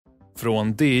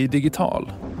Från DI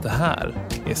Digital. Det här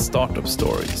är Startup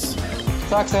Stories.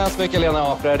 Tack så hemskt mycket Lena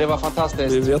Apre, det var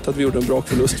fantastiskt. Vi vet att vi gjorde en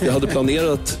brakförlust. Vi hade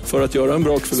planerat för att göra en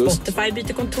brakförlust. Spotify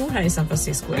byter kontor här i San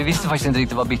Francisco. Vi visste faktiskt inte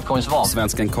riktigt vad bitcoins var.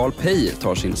 Svensken Carl Peijer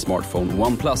tar sin smartphone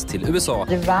OnePlus till USA.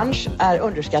 Revansch är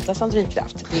underskattat som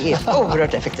drivkraft. Det är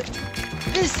oerhört effektivt.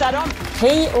 Visa dem!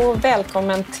 Hej och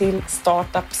välkommen till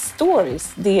Startup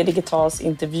Stories. Det är Digitals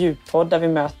intervjupodd där vi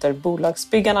möter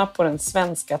bolagsbyggarna på den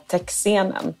svenska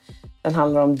techscenen. Den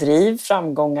handlar om driv,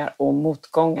 framgångar och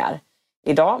motgångar.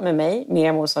 Idag med mig,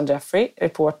 Mia Månsson Jeffrey,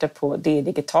 reporter på DI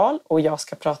Digital, och jag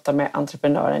ska prata med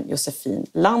entreprenören Josefin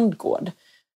Landgård.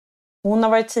 Hon har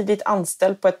varit tidigt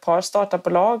anställd på ett par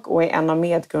startupbolag och är en av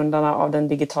medgrundarna av den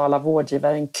digitala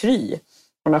vårdgivaren Kry.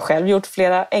 Hon har själv gjort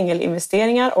flera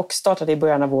ängelinvesteringar och startade i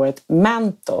början av året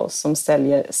Mantle som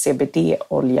säljer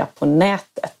CBD-olja på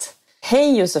nätet.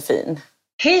 Hej Josefin!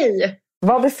 Hej!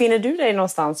 Var befinner du dig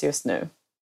någonstans just nu?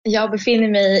 Jag befinner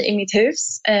mig i mitt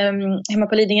hus hemma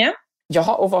på Lidingö.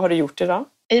 Jaha, och vad har du gjort idag?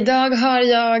 Idag har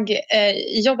jag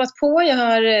jobbat på. Jag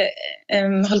har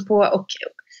hållit på och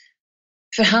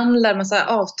förhandlar massa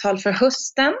avtal för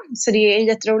hösten. Så det är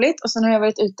jätteroligt. Och sen har jag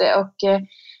varit ute och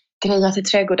grejat i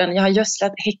trädgården. Jag har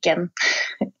gödslat häcken.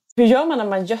 Hur gör man när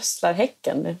man gödslar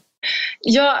häcken?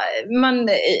 Ja,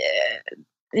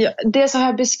 dels har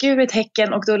jag beskurit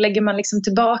häcken och då lägger man liksom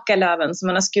tillbaka löven som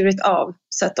man har skurit av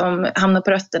så att de hamnar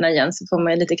på rötterna igen, så får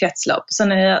man lite kretslopp.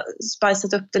 Sen har jag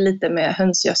spicat upp det lite med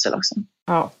hönsgödsel också.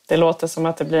 Ja, det låter som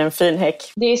att det blir en fin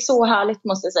häck. Det är så härligt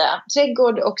måste jag säga.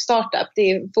 Trädgård och startup,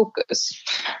 det är fokus.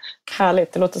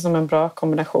 Härligt, det låter som en bra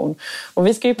kombination. Och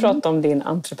vi ska ju prata om din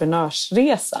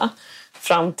entreprenörsresa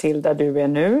fram till där du är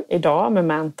nu idag med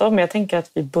Mantle. Men jag tänker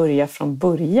att vi börjar från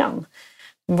början.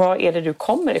 Var är det du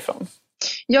kommer ifrån?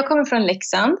 Jag kommer från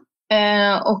Leksand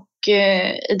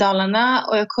i Dalarna,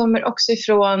 och jag kommer också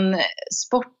ifrån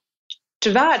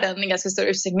sportvärlden i ganska stor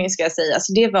utsträckning ska jag säga.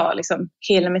 Så det var liksom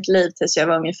hela mitt liv tills jag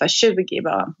var ungefär 20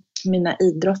 var mina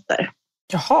idrotter.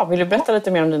 Jaha, vill du berätta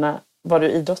lite mer om vad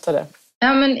du idrottade?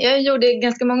 Ja, men jag gjorde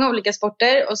ganska många olika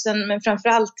sporter och sen, men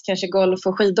framförallt kanske golf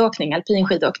och skidåkning, alpin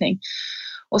skidåkning.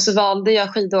 Och så valde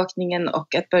jag skidåkningen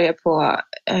och att börja på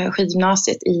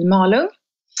skidgymnasiet i Malung.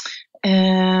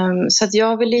 Så att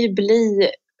jag ville ju bli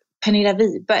Pernilla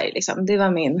Wiberg liksom. Det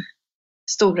var min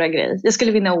stora grej. Jag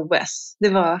skulle vinna OS. Det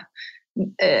var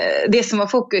det som var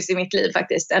fokus i mitt liv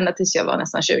faktiskt, ända tills jag var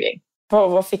nästan 20.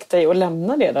 Vad fick dig att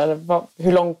lämna det där?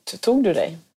 Hur långt tog du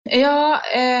dig? Ja,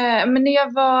 men när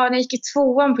jag gick i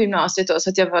 2:an på gymnasiet då, så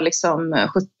att jag var liksom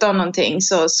 17 någonting,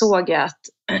 så såg jag att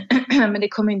men det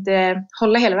kommer inte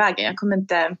hålla hela vägen. Jag kommer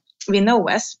inte vinna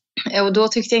OS. Och då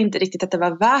tyckte jag inte riktigt att det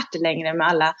var värt det längre med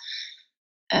alla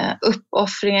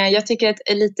uppoffringar. Jag tycker att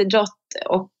elitidrott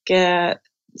och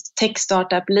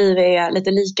tech-startup-liv är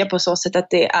lite lika på så sätt att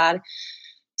det är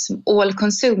som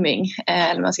all-consuming,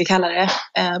 eller vad man ska kalla det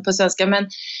på svenska. Men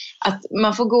att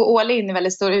man får gå all in i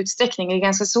väldigt stor utsträckning. Det är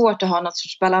ganska svårt att ha något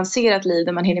sorts balanserat liv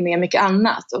där man hinner med mycket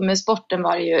annat. Och med sporten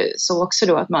var det ju så också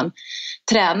då att man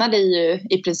tränade ju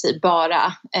i princip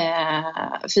bara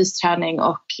fysträning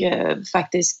och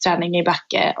faktiskt träning i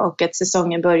backe. Och att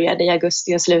säsongen började i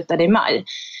augusti och slutade i maj.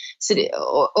 Så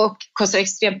och kostar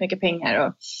extremt mycket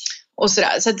pengar och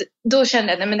sådär. Så att då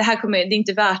kände jag att det är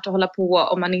inte värt att hålla på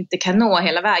om man inte kan nå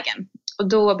hela vägen. Och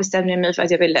då bestämde jag mig för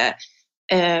att jag ville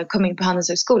komma in på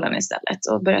Handelshögskolan istället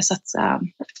och börja satsa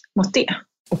mot det.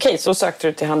 Okej, så sökte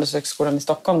du till Handelshögskolan i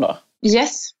Stockholm då?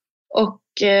 Yes. Och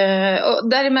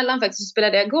däremellan faktiskt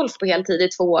spelade jag golf på heltid i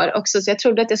 2 år också. Så jag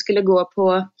trodde att jag skulle gå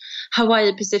på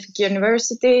Hawaii Pacific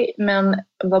University, men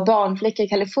var barnflicka i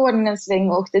Kalifornien en sväng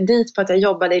och åkte dit på att jag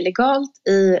jobbade illegalt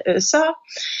i USA.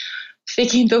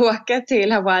 Fick inte åka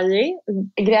till Hawaii,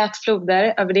 grät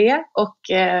floder över det och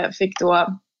fick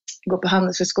då gå på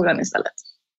Handelshögskolan istället.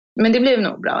 Men det blev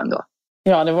nog bra ändå.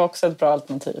 Ja, det var också ett bra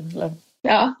alternativ, eller?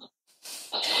 Ja.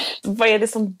 Vad är det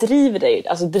som driver dig?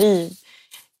 Alltså driv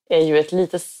är ju ett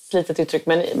litet slitet uttryck,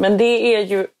 men det är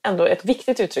ju ändå ett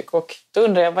viktigt uttryck. Och då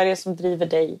undrar jag, vad är det som driver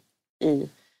dig i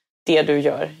det du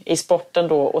gör? I sporten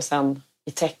då och sen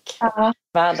i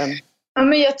tech-världen? Ja,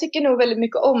 men jag tycker nog väldigt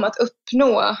mycket om att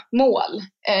uppnå mål.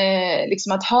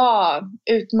 Liksom att ha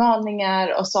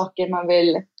utmaningar och saker man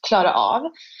vill klara av.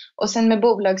 Och sen med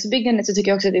bolagsbyggandet så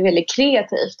tycker jag också att det är väldigt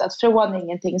kreativt. Att från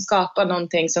ingenting skapa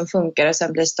någonting som funkar och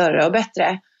sen blir större och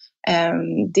bättre.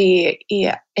 Det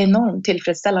är enormt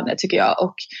tillfredsställande tycker jag.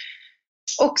 Och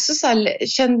också så här,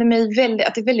 kände mig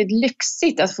att det är väldigt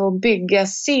lyxigt att få bygga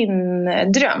sin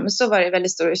dröm. Så var det i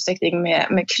väldigt stor utsträckning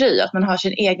med Kry. Att man har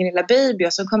sin egen lilla baby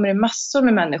och så kommer det massor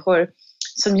med människor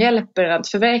som hjälper att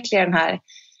förverkliga den här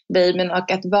babyn.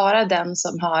 Och att vara den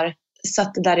som har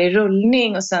satte där i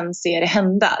rullning och sen se det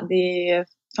hända. Det är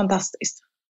fantastiskt.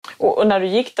 Och när du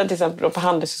gick där till exempel på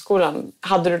Handelshögskolan,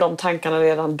 hade du de tankarna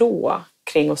redan då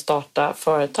kring att starta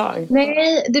företag?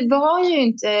 Nej, det var ju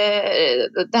inte,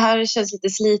 det här känns lite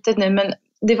slitet nu, men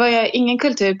det var ju ingen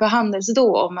kultur på Handels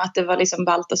då om att det var liksom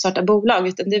ballt att starta bolag,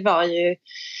 utan det var ju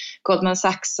Goldman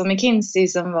Sachs och McKinsey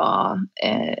som var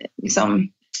liksom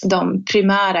de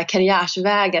primära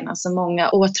karriärsvägarna som många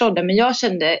åtrådde. Men jag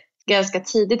kände ganska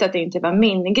tidigt att det inte var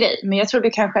min grej. Men jag trodde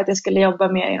kanske att jag skulle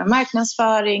jobba mer inom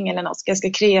marknadsföring eller något ganska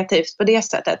kreativt på det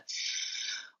sättet.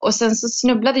 Och sen så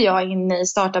snubblade jag in i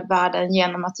startupvärlden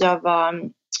genom att jag var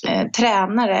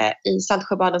tränare i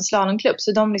Saltsjöbadens slalomklubb.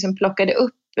 Så de liksom plockade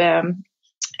upp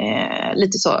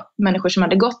lite så människor som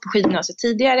hade gått på skidgymnasiet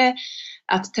tidigare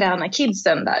att träna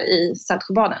kidsen där i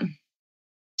Saltsjöbaden.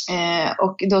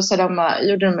 Och då så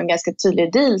gjorde de en ganska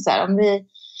tydlig deal så här: om vi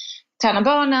tränar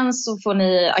barnen så får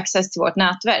ni access till vårt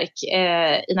nätverk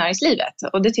i näringslivet.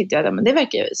 Och det tyckte jag, men det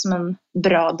verkar ju som en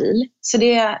bra deal. Så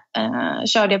det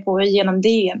körde jag på. Genom det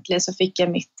egentligen så fick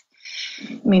jag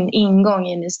min ingång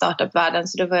in i startupvärlden.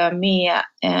 Så då var jag med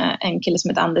en kille som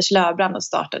heter Anders Löfbrand och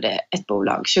startade ett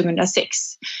bolag 2006.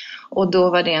 Och då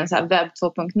var det en så här webb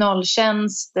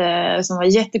 2.0-tjänst som var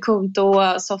jättecoolt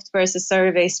då. Software as a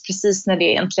service, precis när det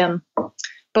egentligen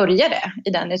började i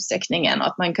den utsträckningen. Och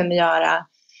att man kunde göra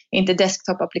inte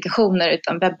desktop-applikationer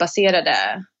utan webbaserade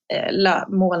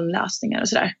molnlösningar och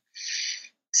sådär.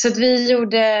 Så att vi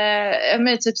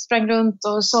sprang runt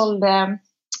och sålde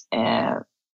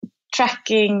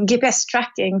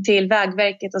GPS-tracking till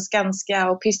Vägverket och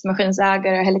Skanska och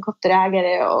pistmaskinsägare och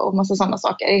helikopterägare och massa sådana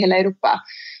saker i hela Europa.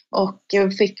 Och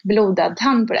jag fick blodad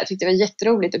tand på det. Jag tyckte det var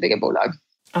jätteroligt att bygga bolag.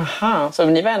 Aha, så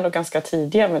ni var ändå ganska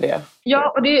tidiga med det?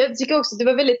 Ja, och jag tycker också att det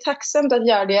var väldigt tacksamt att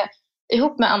göra det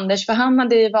ihop med Anders. För han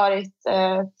hade ju varit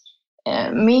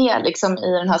med liksom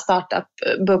i den här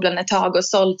startup-bubblan ett tag och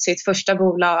sålt sitt första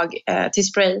bolag till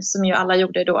Spray, som ju alla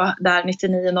gjorde då, där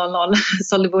 9900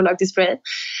 sålde bolag till Spray.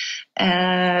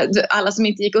 Alla som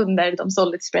inte gick under, de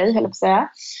sålde till Spray, höll jag på att säga.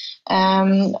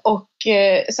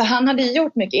 Så han hade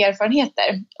gjort mycket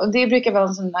erfarenheter, och det brukar vara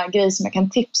en sån där grej som jag kan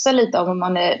tipsa lite om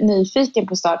man är nyfiken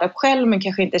på startup själv men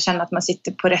kanske inte känner att man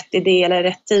sitter på rätt idé eller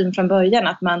rätt team från början,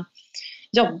 att man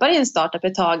jobbar i en startup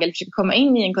ett tag eller försöker komma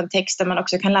in i en kontext där man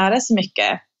också kan lära sig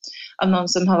mycket av någon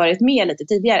som har varit med lite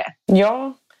tidigare.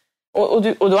 Ja,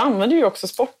 och då använder du ju också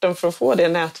sporten för att få det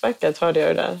nätverket, hörde jag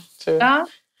ju där. Ja,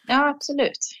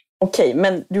 absolut. Okej,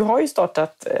 men du har ju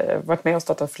varit med och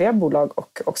startat flera bolag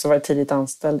och också varit tidigt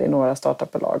anställd i några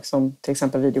startupbolag som till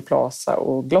exempel Videoplaza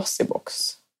och Glossybox.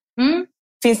 Mm.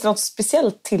 Finns det något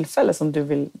speciellt tillfälle som du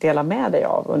vill dela med dig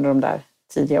av under de där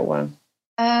tidiga åren?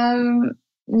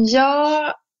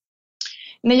 Ja,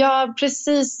 när jag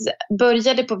precis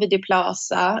började på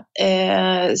Videoplaza,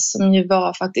 som ju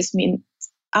var faktiskt min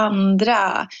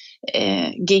andra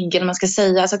gig, eller man ska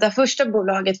säga. Så att det första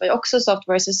bolaget var ju också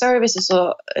software as a service, och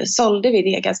så sålde vi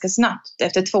det ganska snabbt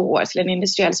efter 2 år till en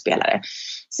industriell spelare.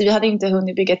 Så vi hade inte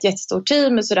hunnit bygga ett jättestort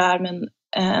team och sådär, men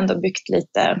ändå byggt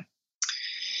lite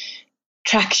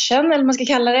traction, eller man ska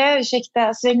kalla det,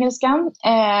 ursäkta svengelskan.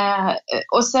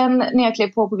 Och sen när jag klev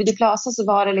på Videoplaza så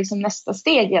var det liksom nästa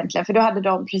steg egentligen, för då hade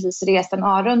de precis rest en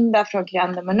A-runda från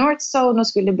Grande med Northzone och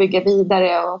skulle bygga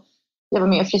vidare, och jag var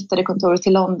med och flyttade kontoret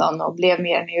till London och blev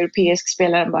mer en europeisk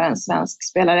spelare än bara en svensk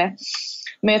spelare.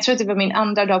 Men jag tror att det var min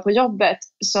andra dag på jobbet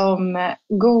som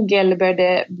Google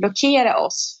började blockera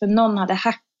oss, för någon hade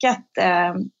hackat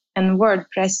en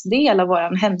WordPress-del av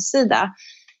vår hemsida.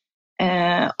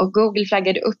 Och Google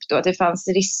flaggade upp då att det fanns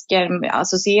risker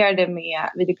associerade med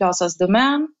Videoplazas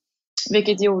domän,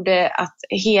 vilket gjorde att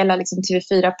hela liksom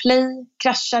TV4 Play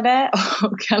kraschade,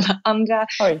 och alla andra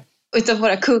utav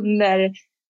våra kunder,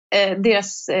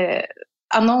 deras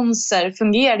annonser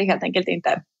fungerade helt enkelt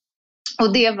inte.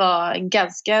 Och det var en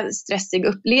ganska stressig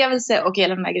upplevelse, och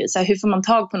hela den här grejen, så här, hur får man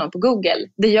tag på någon på Google?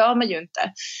 Det gör man ju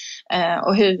inte.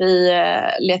 Och hur vi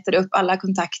letade upp alla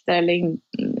kontakter eller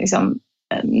liksom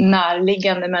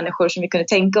närliggande människor som vi kunde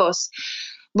tänka oss,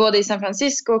 både i San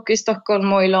Francisco och i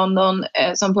Stockholm och i London,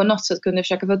 som på något sätt kunde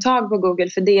försöka få tag på Google,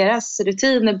 för deras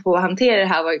rutiner på att hantera det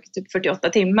här var typ 48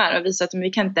 timmar, och vi sa att vi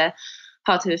kan inte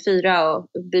ha TV4 och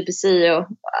BBC och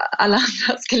alla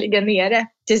andra ska ligga nere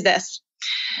tills dess.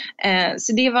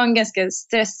 Så det var en ganska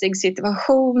stressig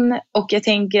situation, och jag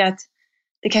tänker att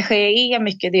det kanske är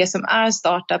mycket det som är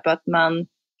startup, att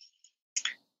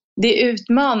det är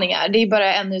utmaningar. Det är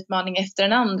bara en utmaning efter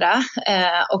den andra.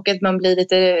 Och att man blir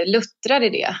lite luttrad i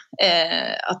det.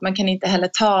 Att man kan inte heller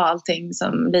ta allting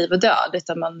som liv och död,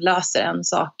 utan man löser en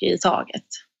sak i taget.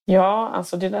 Ja,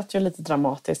 alltså det lät ju lite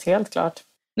dramatiskt, helt klart.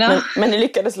 Ja. Men ni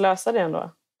lyckades lösa det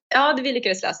ändå? vi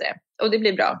lyckades lösa det. Och det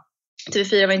blev bra.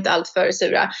 TV4 var inte allt för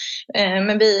sura.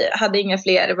 Men vi hade inga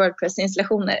fler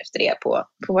WordPress-installationer efter det på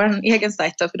vår egen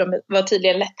sajt. För de var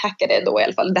tydligen lätthackade då i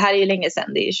alla fall. Det här är ju länge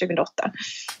sedan, det är 2008.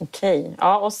 Okej,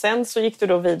 ja, och sen så gick du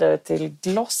då vidare till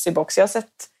Glossybox. Jag har sett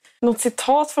något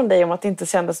citat från dig om att det inte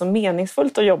kändes så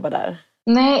meningsfullt att jobba där.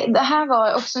 Nej, det här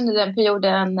var också under den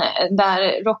perioden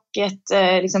där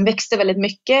Rocket liksom växte väldigt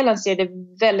mycket. Lanserade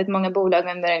väldigt många bolag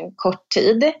under en kort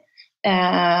tid.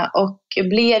 Och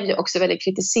blev ju också väldigt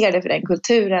kritiserade för den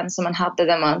kulturen som man hade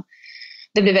där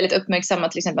det blev väldigt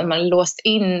uppmärksammat till exempel att man låst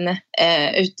in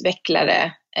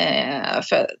utvecklare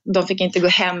för de fick inte gå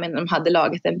hem innan de hade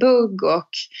lagat en bugg och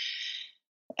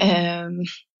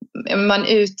man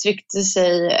uttryckte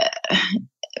sig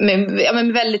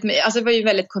men väldigt, alltså det var ju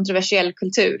väldigt kontroversiell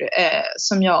kultur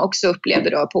som jag också upplevde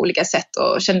då på olika sätt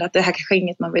och kände att det här kanske är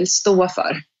inget man vill stå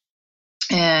för.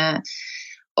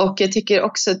 Och jag tycker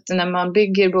också att när man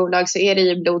bygger bolag så är det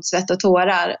ju blod, svett och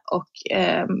tårar. Och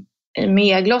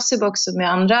med Glossybox och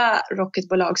med andra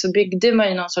Rocketbolag så byggde man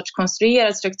ju någon sorts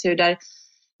konstruerad struktur där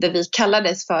vi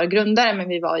kallades för grundare. Men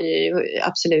vi var ju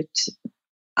absolut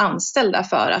anställda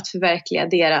för att förverkliga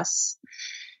deras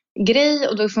grej.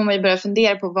 Och då får man ju börja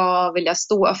fundera på vad vill jag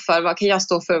stå för? Vad kan jag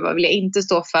stå för? Vad vill jag inte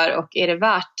stå för? Och är det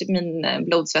värt min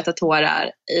blod, svett och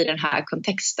tårar i den här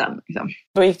kontexten? Liksom.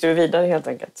 Då gick du vidare helt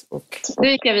enkelt? Då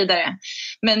gick jag vidare.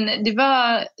 Men det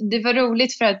var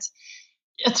roligt för att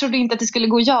jag trodde inte att det skulle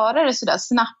gå att göra det så där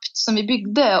snabbt som vi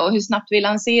byggde. Och hur snabbt vi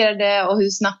lanserade och hur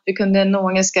snabbt vi kunde nå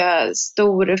en ganska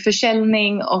stor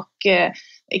försäljning och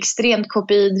extremt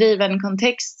KPI-driven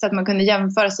kontext. Så att man kunde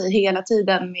jämföra sig hela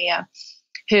tiden med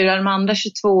hur de andra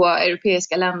 22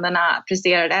 europeiska länderna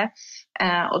presterade.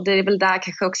 Och det är väl där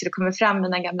kanske också det kommer fram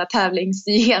mina gamla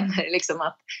tävlingsgener. Liksom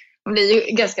att man blir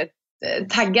ju ganska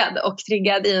taggad och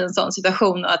triggad i en sån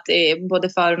situation. Och att det är både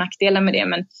för- och nackdelar med det.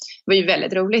 Men det var ju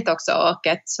väldigt roligt också. Och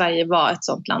att Sverige var ett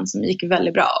sånt land som gick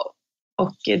väldigt bra.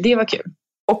 Och det var kul.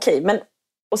 Okej, men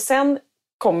och sen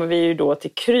kommer vi ju då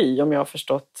till Kry om jag har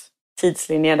förstått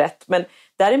tidslinjen rätt. Men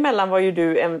däremellan var ju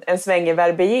du en sväng i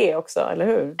Verbier också, eller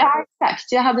hur? Ja,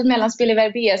 exakt. Jag hade ett mellanspel i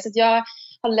Verbier så att jag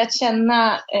hade lärt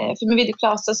känna, för med Video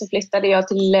Plaza så flyttade jag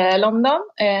till London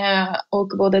och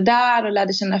både där och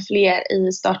lärde känna fler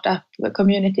i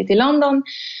startup-communityt i London.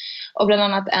 Och bland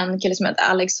annat en kille som heter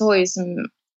Alex Hoy som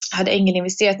hade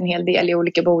ängelinvesterat en hel del i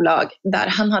olika bolag där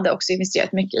han hade också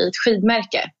investerat mycket i ett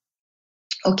skidmärke.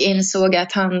 Och insåg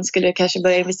att han skulle kanske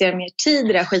börja investera mer tid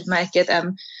i det här skidmärket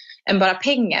än bara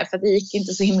pengar för att det gick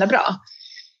inte så himla bra.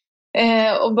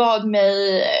 Och bad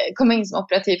mig komma in som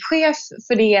operativ chef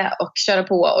för det och köra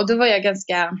på. Och då var jag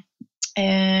ganska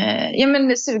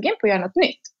sugen på att göra något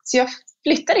nytt. Så jag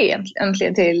flyttade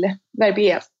äntligen till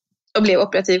Verbier och blev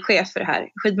operativ chef för det här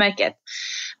skidmärket.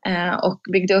 Och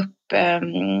byggde upp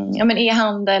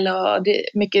e-handel och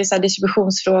mycket så här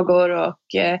distributionsfrågor och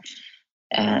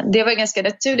det var ganska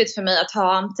naturligt för mig att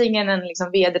ha antingen en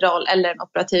liksom vd-roll eller en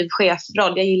operativ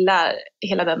chefroll. Jag gillar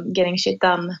hela den getting shit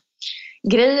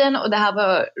done-grejen och det här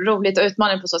var roligt och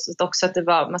utmanande på så sätt också att det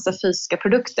var massa fysiska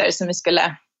produkter som vi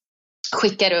skulle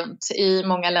skicka runt i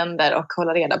många länder och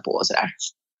hålla reda på och sådär.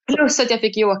 Plus att jag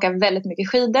fick ju åka väldigt mycket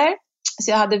skidor.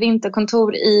 Så jag hade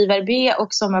vinterkontor i Verbier och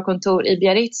sommarkontor i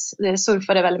Biarritz. Jag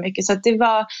surfade väldigt mycket så att det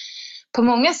var på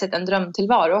många sätt en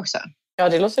drömtillvaro också. Ja,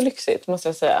 det låter lyxigt måste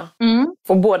jag säga.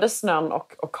 Få både snön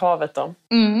och havet då.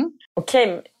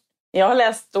 Okej, jag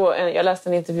läste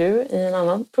en intervju i en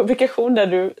annan publikation där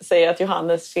du säger att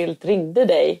Johannes Schildt ringde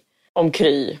dig om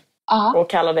Kry. Och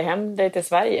kallade hem dig till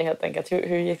Sverige helt enkelt.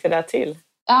 Hur gick det där till?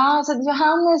 Ja, så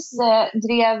Johannes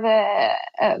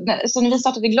så när vi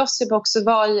startade Glossybox så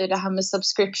var ju det här med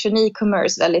subscription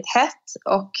e-commerce väldigt hett.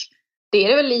 Och det är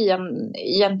det väl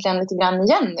egentligen lite grann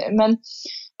igen nu. Men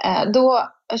då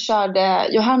körde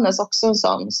Johannes också en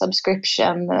sån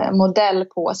subscription-modell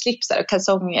på slipsar och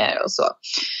kalsonger och så.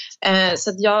 Så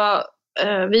att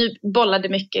vi bollade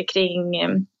mycket kring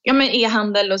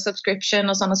e-handel och subscription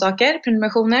och sådana saker,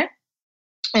 prenumerationer.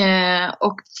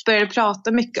 Och började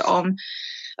prata mycket om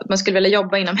att man skulle vilja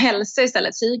jobba inom hälsa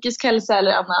istället, psykisk hälsa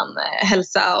eller annan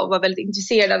hälsa och var väldigt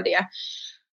intresserad av det.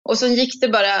 Och så gick det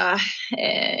bara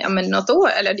något år,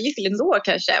 eller det gick väl ett år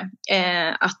kanske,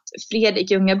 att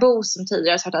Fredrik Ljungabo som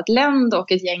tidigare startat Lend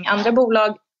och ett gäng andra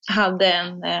bolag hade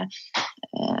en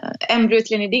embryo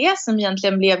till en idé som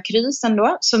egentligen blev Krysen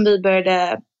då, som vi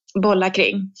började bolla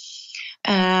kring.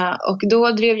 Och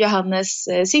då drev Johannes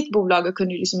sitt bolag och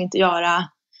kunde liksom inte göra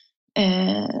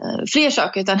fler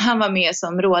saker utan han var med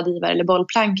som rådgivare eller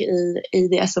bollplank i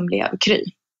det som blev Kry.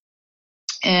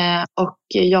 Och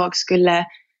jag skulle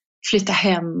flytta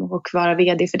hem och vara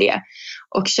vd för det.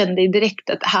 Och kände direkt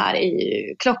att det här är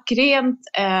ju klockrent.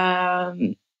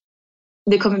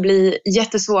 Det kommer bli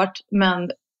jättesvårt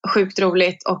men sjukt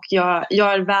roligt och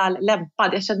jag är väl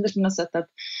lämpad. Jag kände på något sätt att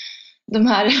de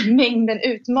här mängden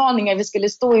utmaningar vi skulle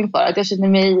stå inför, att jag kände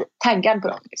mig taggad på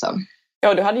dem. Liksom.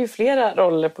 Ja, du hade ju flera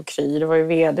roller på Kry. Du var ju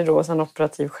vd då och sen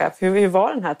operativ chef. Hur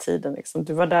var den här tiden? Liksom?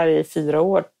 Du var där i 4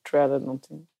 år, tror jag, eller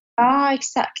någonting. Ja,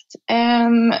 exakt.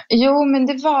 Jo, men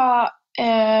det var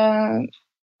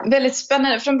väldigt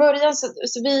spännande. Från början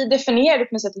så vi definierade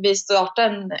på något sätt att vi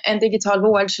startade en digital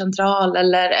vårdcentral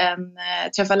eller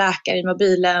träffa läkare i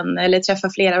mobilen eller träffa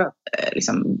flera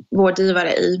liksom,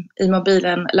 vårdgivare i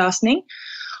mobilen-lösning.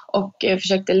 Och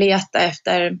försökte leta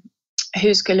efter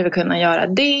hur skulle vi kunna göra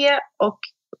det, och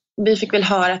vi fick väl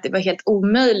höra att det var helt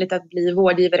omöjligt att bli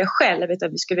vårdgivare själv,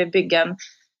 utan vi skulle bygga en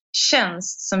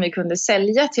tjänst som vi kunde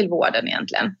sälja till vården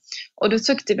egentligen. Och då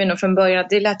tyckte vi nog från början att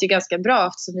det lät ju ganska bra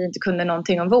eftersom vi inte kunde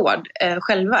någonting om vård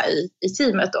själva i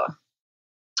teamet då.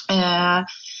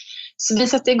 Så vi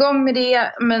satte igång med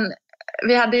det, men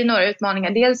vi hade ju några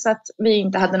utmaningar. Dels att vi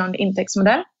inte hade någon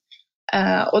intäktsmodell.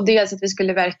 Och dels att vi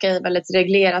skulle verka i väldigt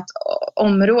reglerat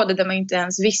område där man inte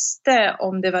ens visste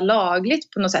om det var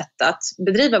lagligt på något sätt att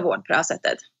bedriva vård på det här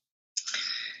sättet.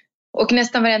 Och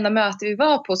nästan varenda möte vi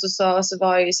var på så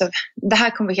var det ju så, det här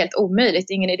kommer bli helt omöjligt,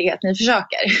 ingen idé att ni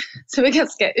försöker. Så det var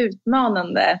ganska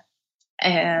utmanande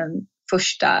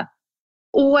första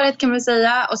året kan man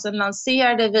säga. Och sen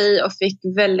lanserade vi och fick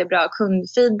väldigt bra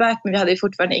kundfeedback, men vi hade ju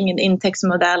fortfarande ingen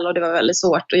intäktsmodell och det var väldigt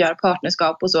svårt att göra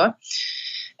partnerskap och så.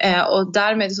 Och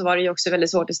därmed så var det ju också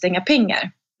väldigt svårt att stänga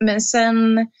pengar. Men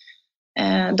sen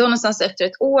då någonstans efter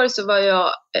ett år så var jag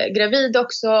gravid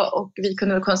också, och vi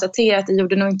kunde väl konstatera att det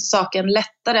gjorde nog inte saken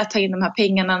lättare att ta in de här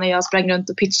pengarna när jag sprang runt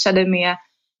och pitchade med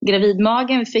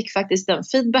gravidmagen. Vi fick faktiskt den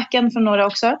feedbacken från några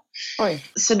också. Oj.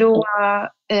 Så då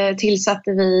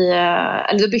tillsatte vi,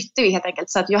 eller då bytte vi helt enkelt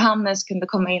så att Johannes kunde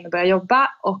komma in och börja jobba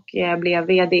och blev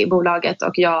vd i bolaget,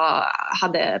 och jag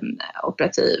hade en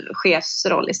operativ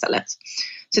chefsroll istället.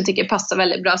 Så jag tycker det passar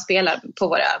väldigt bra att spela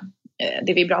på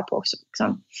det vi är bra på också.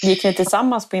 Liksom. Gick ni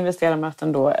tillsammans på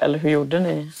investerarmöten då, eller hur gjorde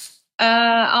ni?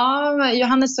 Ja,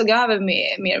 Johannes tog över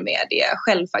mer och mer det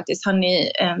själv faktiskt. Han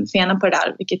är fena på det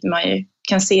där, vilket man ju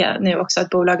kan se nu också att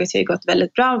bolaget har gått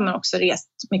väldigt bra, men också rest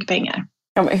mycket pengar.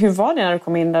 Ja, men hur var det när du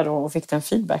kom in där och fick den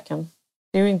feedbacken?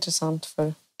 Det är ju intressant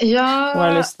för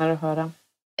våra lyssnare att höra.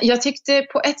 Jag tyckte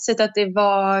på ett sätt att det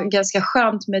var ganska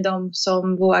skönt med de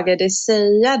som vågade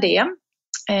säga det.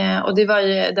 Och det var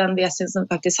ju den VC:n som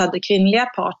faktiskt hade kvinnliga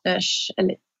partners,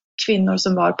 eller kvinnor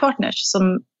som var partners,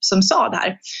 som sa det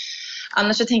här.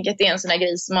 Annars så tänker jag att det är en sån här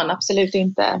grej som man absolut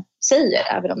inte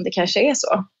säger, även om det kanske är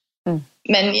så. Mm.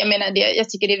 Men jag menar, jag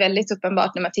tycker det är väldigt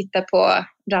uppenbart när man tittar på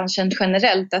branschen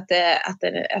generellt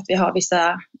att vi har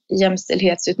vissa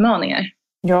jämställdhetsutmaningar.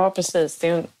 Ja, precis. Det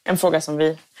är en fråga som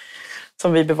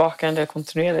vi bevakar en del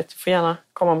kontinuerligt. Du får gärna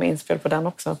komma med inspel på den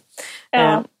också.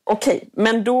 Ja. Okej,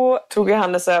 men då tog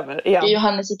Johannes över igen.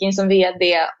 Johannes gick in som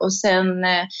vd, och sen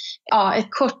ett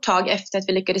kort tag efter att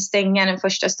vi lyckades stänga den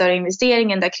första större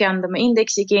investeringen där Creandum och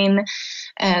Index gick in,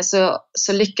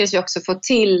 så lyckades vi också få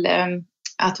till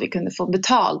att vi kunde få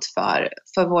betalt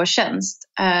för vår tjänst.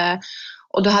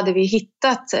 Och då hade vi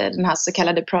hittat den här så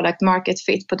kallade product market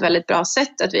fit på ett väldigt bra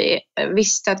sätt. Att vi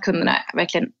visste att kunderna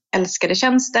verkligen älskade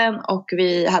tjänsten, och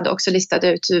vi hade också listat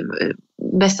ut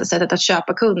bästa sättet att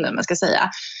köpa kunden, man ska säga.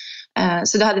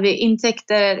 Så då hade vi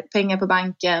intäkter, pengar på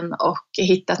banken och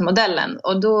hittat modellen.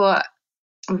 Och då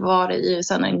var det ju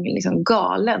sen en liksom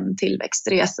galen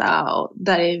tillväxtresa, och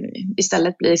där det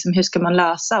istället blir liksom, hur ska man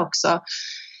lösa också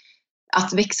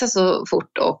att växa så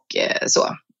fort och så.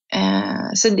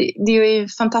 Så det är ju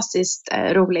fantastiskt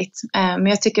roligt. Men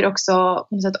jag tycker också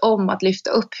om att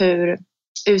lyfta upp hur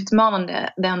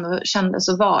utmanande det ändå kändes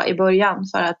att vara i början.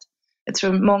 För att jag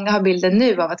tror många har bilden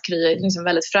nu av att Kry är liksom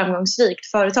väldigt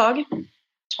framgångsrikt företag.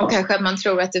 Och kanske man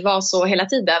tror att det var så hela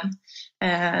tiden.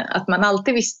 Att man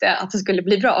alltid visste att det skulle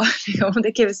bli bra. Och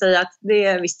det kan vi säga att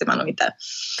det visste man nog inte.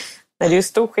 Nej, det är ju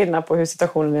stor skillnad på hur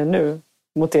situationen är nu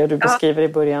mot det du beskriver i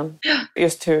början.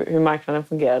 Just hur marknaden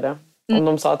fungerade. Om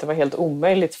de sa att det var helt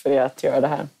omöjligt för er att göra det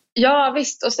här. Ja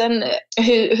visst, och sen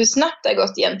hur snabbt det har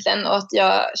gått egentligen, och att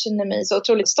jag känner mig så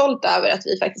otroligt stolt över att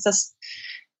vi faktiskt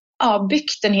har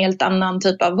byggt en helt annan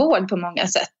typ av vård på många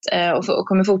sätt, och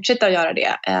kommer fortsätta att göra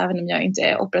det, även om jag inte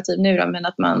är operativ nu då, men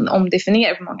att man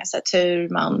omdefinierar på många sätt hur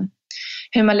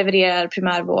man levererar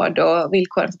primärvård och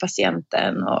villkoren för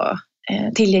patienten och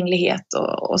tillgänglighet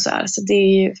och så här. Så det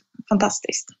är ju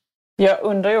fantastiskt. Jag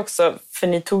undrar ju också, för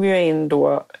ni tog ju in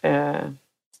då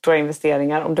stora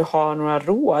investeringar, om du har några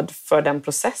råd för den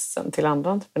processen till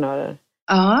andra entreprenörer?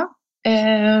 Ja,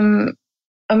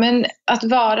 men att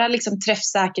vara liksom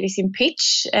träffsäker i sin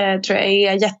pitch tror jag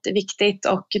är jätteviktigt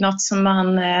och något som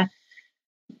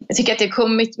jag tycker att det har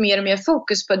kommit mer och mer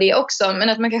fokus på det också, men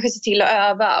att man kanske ser till att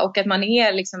öva och att man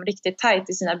är liksom riktigt tajt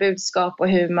i sina budskap och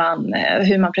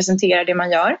hur man presenterar det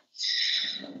man gör.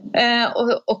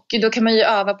 Och då kan man ju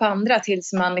öva på andra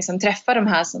tills man liksom träffar de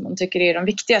här som man tycker är de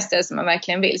viktigaste, som man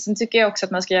verkligen vill. Sen tycker jag också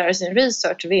att man ska göra sin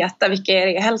research och veta vilka är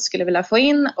det jag helst skulle vilja få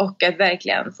in och att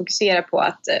verkligen fokusera på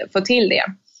att få till det.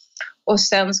 Och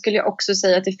sen skulle jag också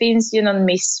säga att det finns ju någon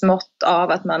missmått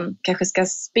av att man kanske ska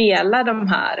spela de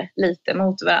här lite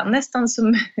mot varandra. Nästan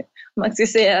som man ska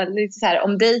säga lite så här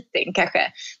om dating kanske.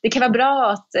 Det kan vara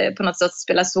bra att på något sätt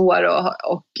spela svår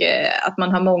och att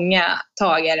man har många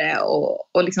tagare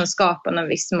och liksom skapa någon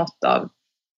viss mått av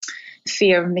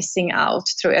fear of missing out,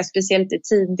 tror jag. Speciellt i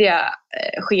tidiga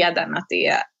skeden att det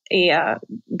är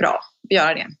bra att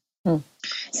göra det. Mm.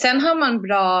 Sen har man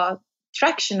bra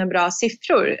traction och bra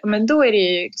siffror, men då är det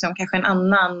ju liksom kanske en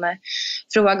annan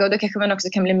fråga, och då kanske man också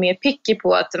kan bli mer picky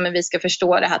på att men vi ska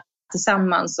förstå det här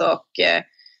tillsammans och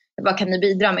vad kan ni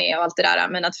bidra med och allt det där.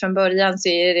 Men att från början så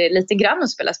är det lite grann att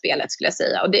spela spelet, skulle jag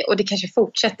säga, och det kanske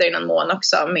fortsätter i någon mån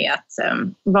också med att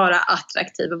vara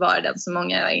attraktiv och vara den som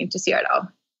många är intresserade av.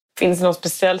 Finns det någon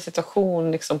speciell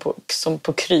situation liksom som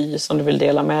på Kry som du vill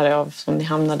dela med dig av, som ni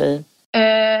hamnade i?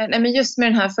 Nej, men just med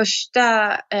den här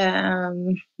första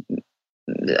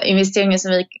investeringen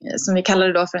som vi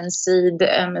kallade då för en seed,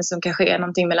 som kanske är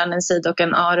någonting mellan en seed och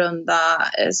en A-runda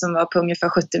som var på ungefär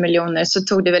 70 miljoner, så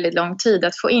tog det väldigt lång tid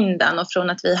att få in den, och från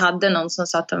att vi hade någon som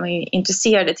sa att de var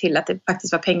intresserade till att det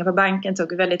faktiskt var pengar på banken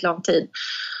tog väldigt lång tid.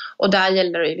 Och där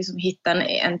gäller det liksom att hitta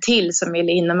en till som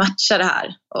ville in och matcha det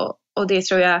här, och det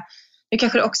tror jag nu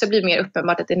kanske det också blir mer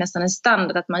uppenbart att det är nästan en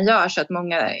standard att man gör så att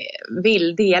många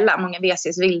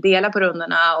VCs vill dela på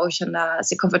rundorna och känna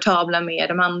sig komfortabla med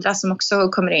de andra som också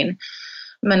kommer in.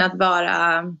 Men att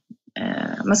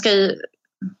man ska ju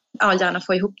gärna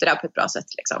få ihop det där på ett bra sätt.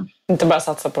 Liksom. Inte bara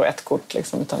satsa på ett kort.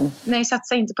 Liksom, utan... Nej,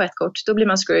 satsa inte på ett kort. Då blir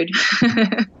man screwed.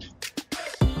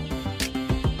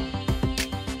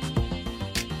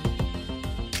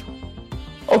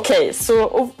 Okej,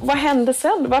 och vad hände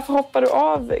sen? Varför hoppade du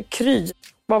av Kry?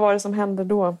 Vad var det som hände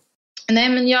då? Nej,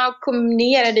 men jag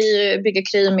kombinerade ju bygga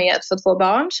Kry med att få 2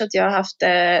 barn. Så att jag har haft,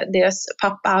 deras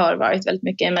pappa har varit väldigt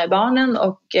mycket med barnen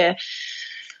och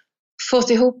fått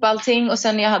ihop allting. Och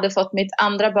sen när jag hade fått mitt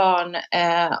andra barn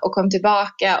och kom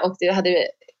tillbaka och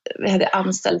vi hade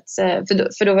anställt,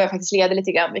 för då var jag faktiskt ledig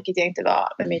lite grann, vilket jag inte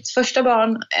var med mitt första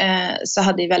barn, så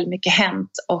hade ju väldigt mycket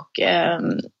hänt, och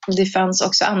det fanns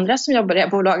också andra som jobbade i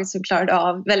bolaget som klarade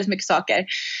av väldigt mycket saker,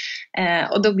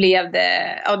 och då blev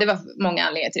det var många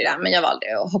anledningar till det där, men jag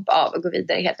valde att hoppa av och gå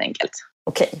vidare helt enkelt.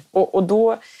 Okej, och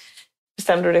då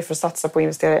bestämde du dig för att satsa på att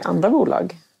investera i andra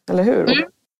bolag, eller hur? Mm.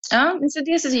 Ja, så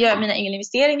dels så gör jag mina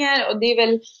egeninvesteringar, och det är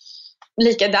väl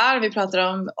lika där vi pratar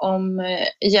om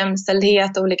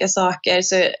jämställdhet och olika saker,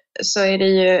 så är det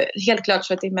ju helt klart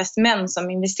så att det är mest män som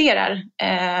investerar.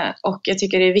 Och jag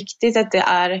tycker det är viktigt att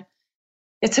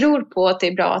jag tror på att det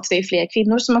är bra att det är fler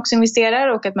kvinnor som också investerar,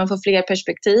 och att man får fler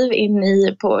perspektiv in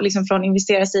liksom från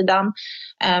investerarsidan.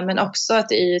 Men också att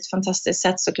det är ett fantastiskt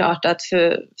sätt såklart att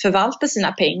förvalta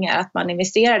sina pengar, att man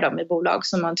investerar dem i bolag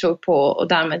som man tror på och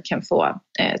därmed kan få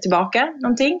tillbaka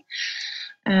någonting.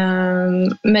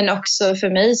 Men också för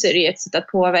mig så är det ett sätt att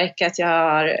påverka att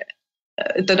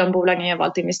utav de bolagen jag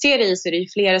valt att investera i, så är det ju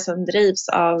flera som drivs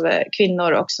av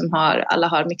kvinnor och som alla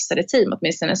har mixade team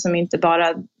åtminstone, som inte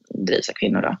bara drivs av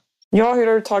kvinnor då. Ja, hur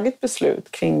har du tagit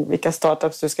beslut kring vilka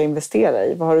startups du ska investera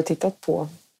i? Vad har du tittat på?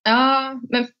 Ja,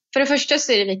 men för det första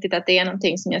så är det viktigt att det är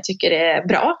någonting som jag tycker är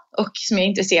bra och som jag är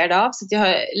intresserad av, så att jag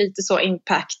har lite så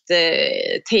impact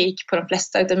take på de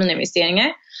flesta av mina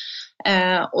investeringar.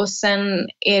 Och sen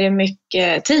är det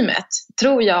mycket teamet.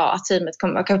 Tror jag att teamet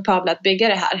kommer vara kapabla att bygga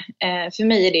det här? För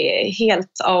mig är det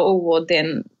helt A och O, och det är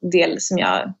en del som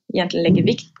jag egentligen lägger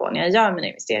vikt på när jag gör mina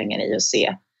investeringar, i att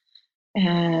se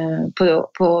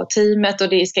på teamet. Och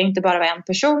det ska inte bara vara en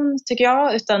person, tycker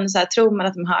jag, utan så här, tror man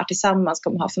att de här tillsammans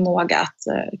kommer ha förmåga att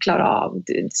klara av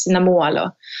sina mål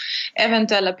och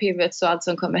eventuella pivots och allt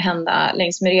som kommer hända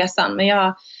längs med resan.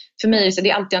 Men för mig är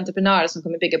det alltid entreprenörer som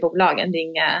kommer bygga bolagen. Det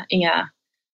är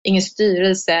ingen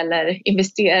styrelse eller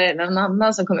investerare eller någon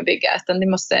annan som kommer bygga, utan det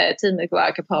måste teamet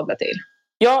vara kapabla till.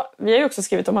 Ja, vi har ju också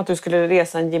skrivit om att du skulle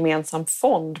resa en gemensam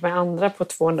fond med andra på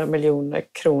 200 miljoner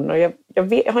kronor.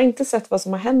 Jag har inte sett vad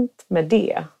som har hänt med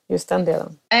det, just den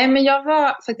delen. Men jag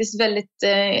var faktiskt väldigt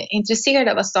intresserad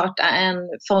av att starta en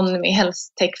fond med health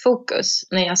tech-fokus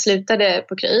när jag slutade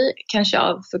på Kry. Kanske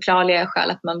av förklarliga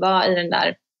skäl att man var i den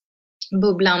där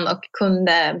bubblan och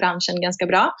kunde branschen ganska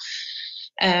bra.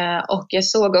 Och jag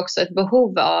såg också ett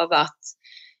behov av att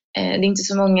det är inte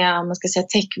så många, man ska säga,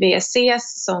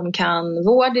 tech-VCs som kan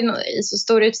vård i så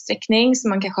stor utsträckning, så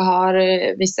man kanske har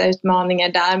vissa utmaningar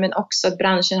där, men också att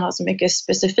branschen har så mycket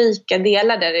specifika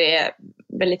delar där det är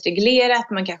väldigt reglerat.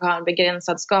 Man kanske har en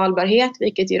begränsad skalbarhet,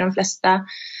 vilket ju de flesta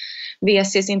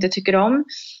VCs inte tycker om.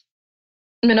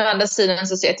 Men å andra sidan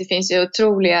så ser jag att det finns ju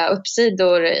otroliga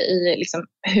uppsidor i liksom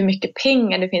hur mycket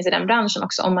pengar det finns i den branschen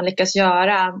också. Om man lyckas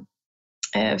göra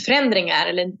förändringar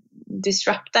eller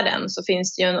disrupta den, så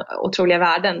finns det ju otroliga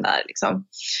värden där liksom.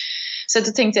 Så då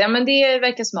tänkte jag, men det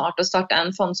verkar smart att starta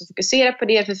en fond som fokuserar på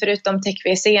det, för förutom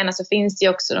tech-VC:arna så finns det ju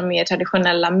också de mer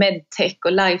traditionella medtech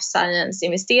och life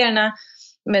science-investerarna,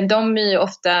 men de är ju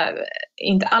ofta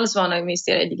inte alls vana att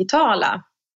investera i digitala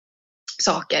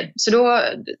saker. Så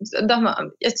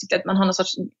jag tyckte att man har någon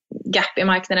sorts gap i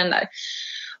marknaden där.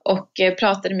 Och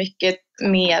pratade mycket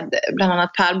med bland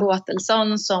annat Per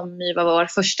Båtelsson, som ju var vår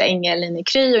första ängel i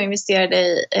Kry och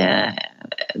investerade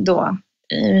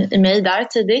i mig där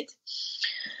tidigt.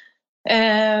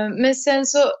 Men sen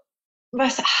så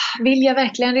vill jag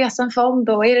verkligen resa en fond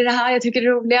då? Är det här jag tycker är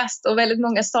roligast? Och väldigt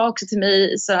många sa också till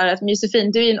mig så här att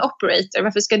Josefin, du är ju en operator.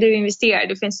 Varför ska du investera?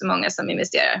 Det finns så många som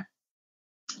investerar.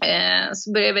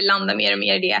 Så började vi landa mer och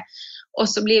mer i det. Och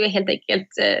så blev jag helt enkelt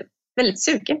väldigt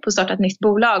sugen på att starta ett nytt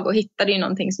bolag och hittade ju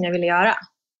någonting som jag ville göra.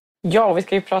 Ja, vi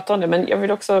ska ju prata om det, men jag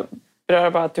vill också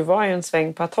beröra bara att du var ju en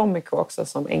sväng på Atomico också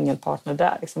som ängelpartner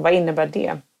där. Liksom, vad innebär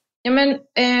det? Ja, men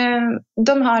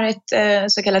de har ett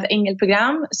så kallat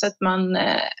ängelprogram, så att de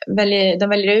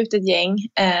väljer ut ett gäng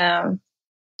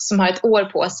som har ett år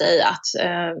på sig att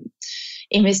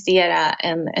investera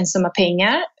en summa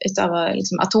pengar utav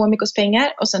liksom Atomicos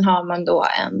pengar, och sen har man då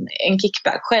en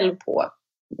kickback själv på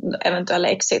eventuella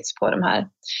exits på de här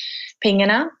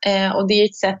pengarna. Och det är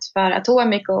ett sätt för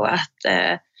Atomico att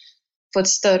få ett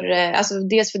större, alltså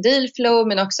dels för deal flow,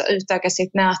 men också utöka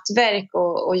sitt nätverk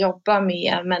och jobba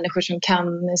med människor som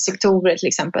kan sektorer till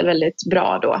exempel väldigt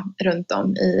bra då runt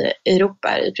om i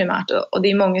Europa i primärt. Och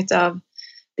det är många av,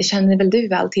 det känner väl du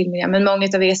väl till, Miriam, men många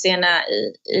av VC:arna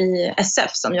i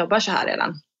SF som jobbar så här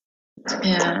redan.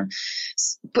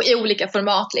 I olika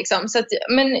format liksom. Så att,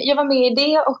 men jag var med i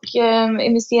det och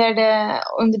investerade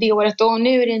under det året då. Och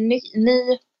nu är det en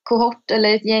ny kohort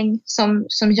eller ett gäng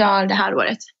som gör det här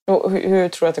året. Och hur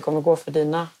tror du att det kommer gå för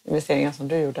dina investeringar som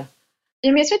du gjorde?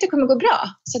 Ja, men jag tror att det kommer gå bra.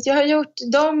 Så att jag har gjort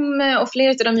dem, och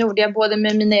flera av dem gjorde jag både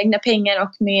med mina egna pengar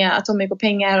och med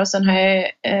Atomico-pengar. Och sen har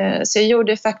så jag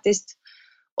gjorde faktiskt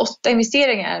 8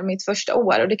 investeringar mitt första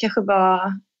år. Och det kanske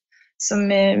var, som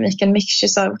Mikael Miksch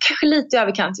sa, kanske lite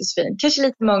överkant Josefin, kanske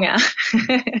lite många.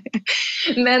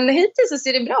 Men hittills så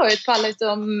ser det bra ut på alla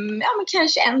utom, men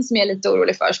kanske en som jag är lite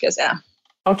orolig för, ska jag säga.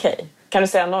 Okej. Kan du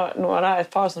säga ett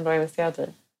par som du har investerat i?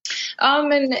 Ja,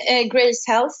 men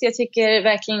Grace Health, jag tycker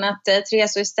verkligen att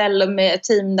Therese och Estelle med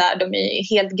team där, de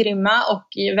är helt grymma och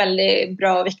är väldigt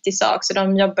bra och viktig sak. Så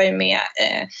de jobbar ju med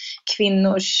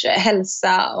kvinnors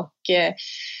hälsa och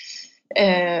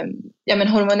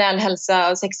hormonell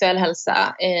hälsa och sexuell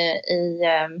hälsa i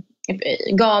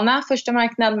Ghana, första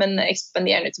marknad, men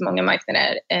expanderar nu till många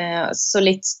marknader.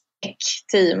 Solid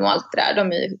team och allt det där,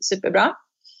 de är superbra.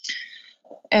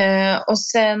 Och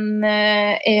sen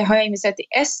har jag investerat i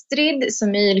Estrid,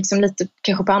 som är liksom lite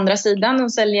kanske på andra sidan. De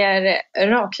säljer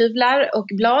rakhyvlar och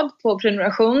blad på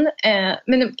prenumeration,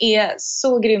 men de är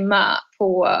så grymma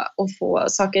på att få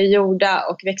saker gjorda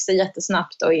och växer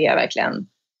jättesnabbt och är verkligen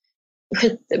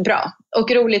skitbra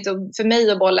och roligt. Och för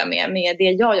mig att bolla med det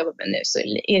jag jobbar med nu, så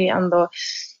är det ändå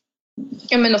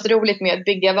något roligt med att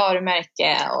bygga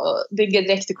varumärke och bygga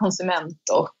direkt till konsument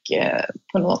och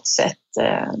på något sätt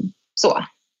så.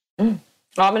 Mm.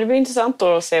 Ja, men det blir intressant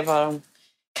att se vad de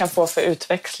kan få för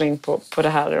utväxling på det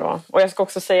här då. Och jag ska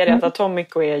också säga det att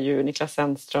Atomico är ju Niklas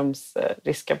Zennströms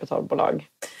riskkapitalbolag.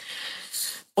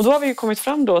 Och då har vi ju kommit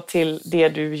fram då till det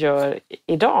du gör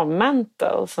idag,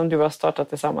 Mental, som du har startat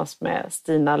tillsammans med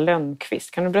Stina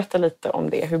Lönnqvist. Kan du berätta lite om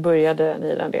det? Hur började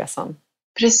ni den resan?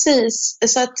 Precis,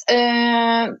 så att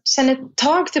sen ett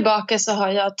tag tillbaka så har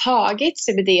jag tagit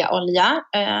CBD-olja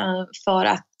för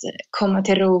att komma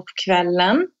till ro på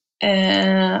kvällen,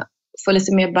 få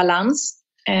lite mer balans,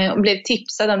 och blev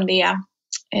tipsad om det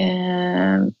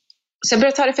Så jag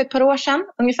började ta det för ett par år sedan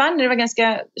ungefär, när det var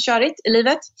ganska körigt i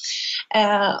livet.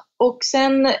 Och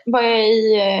sen var jag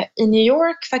i New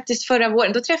York faktiskt förra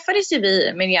våren. Då träffades ju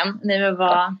vi, Miriam, när vi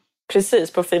var...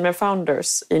 Precis, på Female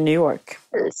Founders i New York.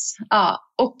 Precis. Ja,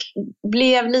 och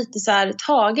blev lite så här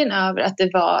tagen över att det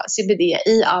var CBD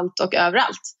i allt och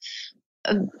överallt.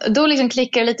 Då liksom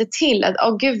klickade det lite till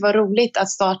att gud vad roligt att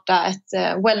starta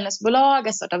ett wellnessbolag,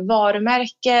 att starta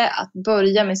varumärke, att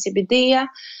börja med CBD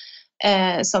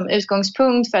som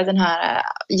utgångspunkt för den här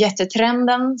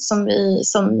jättetrenden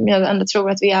som jag ändå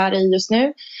tror att vi är i just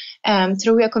nu.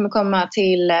 Tror jag kommer komma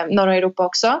till norra Europa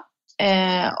också.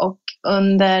 Och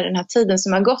under den här tiden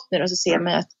som har gått nu då, så ser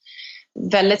man ett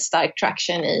väldigt stark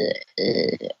traction i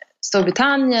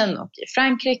Storbritannien och i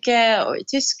Frankrike och i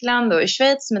Tyskland och i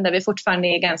Schweiz, men där vi fortfarande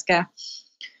är ganska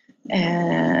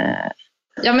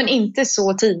men inte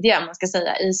så tidiga, man ska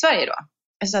säga, i Sverige då.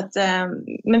 Så att,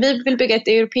 men vi vill bygga ett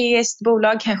europeiskt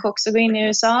bolag, kanske också gå in i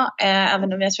USA,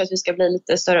 även om jag tror att vi ska bli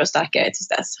lite större och starkare tills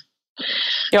dess.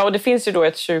 Ja, och det finns ju då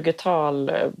ett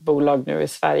 20-tal bolag nu i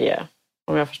Sverige,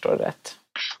 om jag förstår det rätt.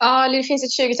 Ja, det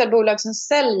finns ett 20-tal bolag som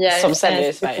säljer i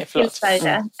Sverige. Till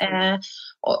Sverige.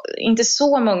 Och inte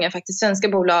så många faktiskt svenska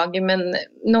bolag, men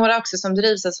några också som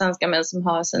drivs av svenska män som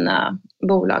har sina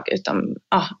bolag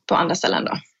på andra ställen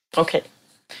då. Okej,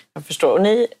 jag förstår. Och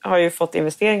ni har ju fått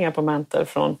investeringar på Mantle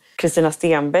från Kristina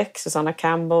Stenbeck, Susanna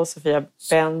Campbell, Sofia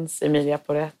Benz, Emilia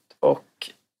Porret och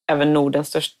även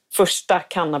Nordens första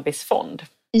cannabisfond.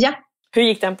 Ja. Hur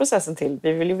gick den processen till?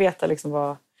 Vi vill ju veta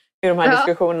liksom hur de här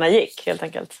diskussionerna gick, helt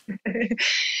enkelt.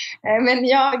 Men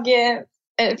jag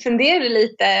funderade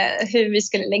lite hur vi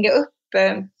skulle lägga upp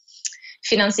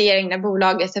finansieringen av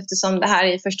bolaget, eftersom det här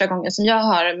är första gången som jag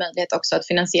har möjlighet också att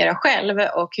finansiera själv.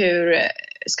 Och hur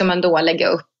ska man då lägga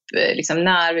upp, liksom,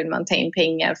 när vill man ta in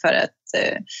pengar för att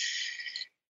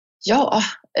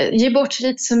ge bort så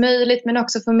lite som möjligt, men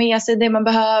också få med sig det man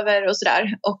behöver och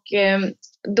sådär. Och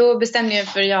då bestämde jag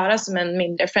för att göra som en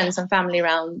mindre Friends and Family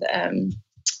Round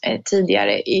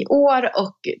tidigare i år,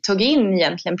 och tog in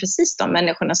egentligen precis de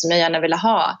människorna som jag gärna ville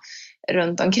ha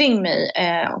runt omkring mig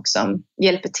och som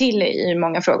hjälper till i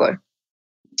många frågor.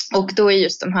 Och då är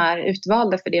just de här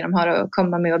utvalda för det de har att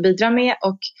komma med och bidra med,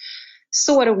 och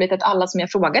så roligt att alla som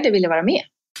jag frågade ville vara med.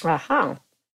 Aha.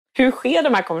 Hur sker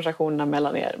de här konversationerna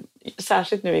mellan er?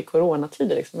 Särskilt nu i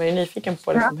coronatider. Liksom. Jag är nyfiken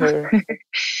på liksom, hur...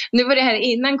 Nu var det här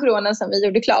innan corona som vi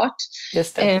gjorde klart.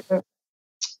 Just det.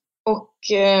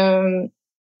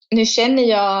 Nu känner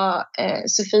jag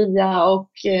Sofia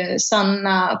och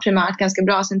Sanna primärt ganska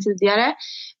bra sedan tidigare.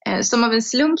 Som av en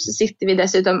slump så sitter vi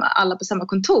dessutom alla på samma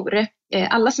kontor.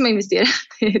 Alla som har investerat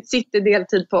sitter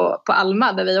deltid på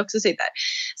Alma, där vi också sitter.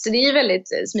 Så det är väldigt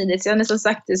smidigt. Så jag har nästan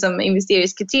sagt det som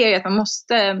investeringskriterier, att man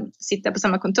måste sitta på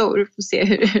samma kontor för att se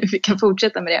hur vi kan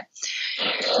fortsätta med det.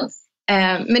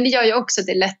 Men det gör ju också att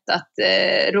det är lätt att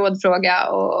rådfråga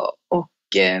och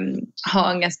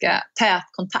ha en ganska tät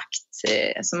kontakt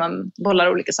så man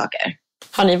bollar olika saker.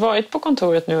 Har ni varit på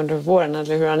kontoret nu under våren,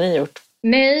 eller hur har ni gjort?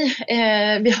 Nej,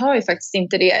 vi har ju faktiskt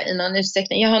inte det i någon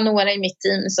utsträckning. Jag har några i mitt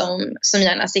team som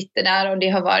gärna sitter där, och de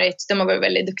har varit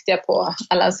väldigt duktiga på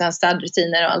alla så här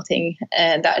stadrutiner och allting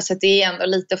där. Så att det är ändå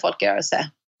lite folkrörelse.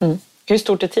 Mm. Hur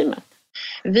stort är teamet?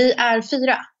 Vi är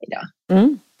 4 idag.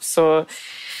 Så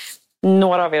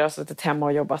några av er har suttit hemma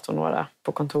och jobbat och några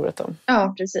på kontoret då?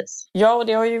 Ja, precis. Ja, och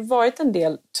det har ju varit en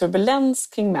del turbulens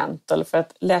kring Mantle för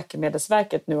att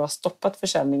Läkemedelsverket nu har stoppat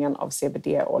försäljningen av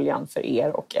CBD-oljan för er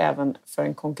och även för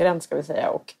en konkurrent, ska vi säga.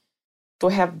 Och då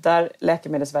hävdar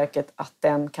Läkemedelsverket att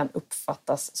den kan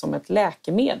uppfattas som ett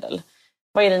läkemedel.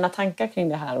 Vad är dina tankar kring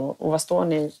det här och vad står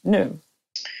ni nu?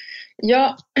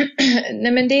 Ja,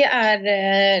 nej, men det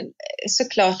är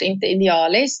såklart inte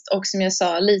idealiskt, och som jag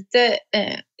sa lite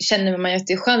känner man ju att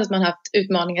det är skönt att man haft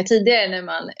utmaningar tidigare när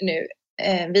man nu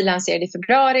vi lanserade i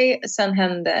februari, sen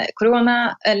hände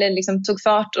corona eller liksom tog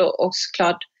fart och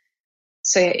såklart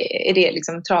så är det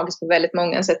liksom tragiskt på väldigt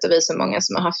många sätt och vis, och många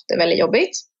som har haft det väldigt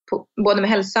jobbigt både med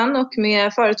hälsan och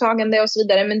med företagande och så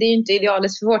vidare, men det är ju inte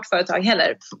idealiskt för vårt företag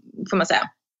heller, får man säga.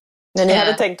 Men ni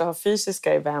hade tänkt att ha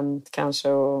fysiska event kanske?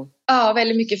 Ja,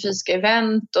 väldigt mycket fysiska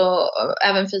event och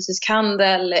även fysisk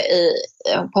handel i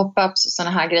pop-ups och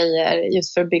sådana här grejer,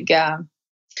 just för att bygga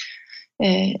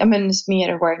mer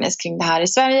awareness kring det här i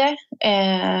Sverige.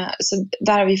 Så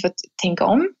där har vi fått tänka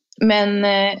om. Men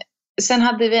sen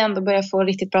hade vi ändå börjat få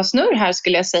riktigt bra snurr här,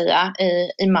 skulle jag säga,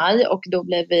 i maj, och då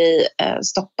blev vi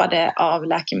stoppade av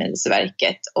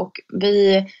Läkemedelsverket, och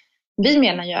vi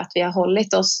menar ju att vi har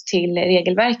hållit oss till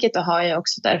regelverket och har ju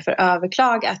också därför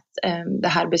överklagat det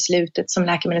här beslutet som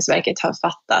Läkemedelsverket har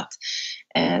fattat.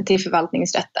 till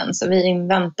förvaltningsrätten. Så vi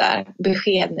inväntar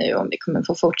besked nu om vi kommer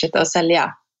få fortsätta att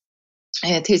sälja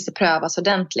tills det prövas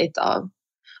ordentligt av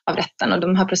rätten. Och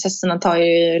de här processerna tar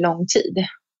ju lång tid.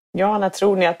 Ja, när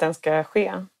tror ni att den ska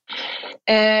ske?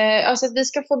 Alltså att vi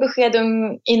ska få besked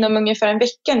inom ungefär en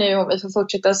vecka nu om vi får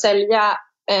fortsätta att sälja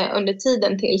under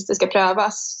tiden tills det ska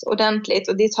prövas ordentligt.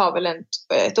 Och det tar väl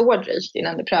ett år drygt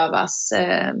innan det prövas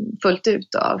fullt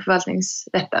ut av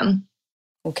förvaltningsrätten.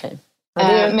 Okej.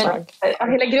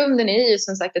 Men hela grunden är ju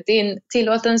som sagt att det är en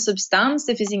tillåten substans.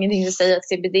 Det finns ingenting som säger att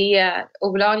CBD är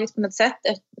olagligt på något sätt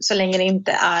så länge det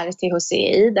inte är THC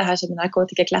i det här som är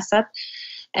narkotikaklassat.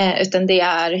 Utan det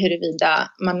är huruvida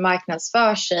man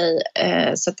marknadsför sig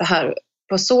så att det här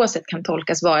på så sätt kan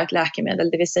tolkas vara ett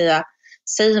läkemedel. Det vill säga,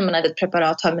 säger man att ett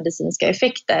preparat har medicinska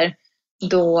effekter,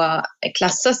 då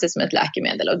klassas det som ett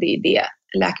läkemedel. Och det är det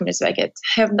Läkemedelsverket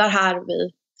hävdar här.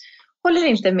 Vi håller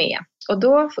inte med. Och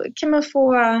då kan man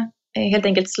få helt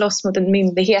enkelt slåss mot en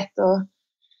myndighet. Och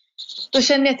då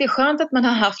känner jag att det är skönt att man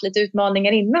har haft lite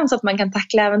utmaningar innan så att man kan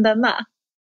tackla även denna.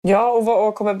 Ja, och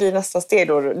vad kommer bli nästa steg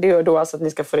då? Det är då alltså att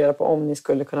ni ska få reda på om ni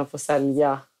skulle kunna få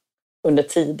sälja under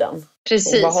tiden.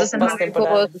 Precis, och sen har vi på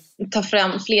att ta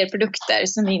fram fler produkter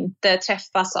som inte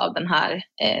träffas av de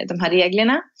här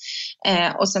reglerna.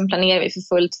 Och sen planerar vi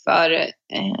för fullt för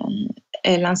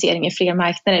lansering i fler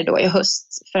marknader då i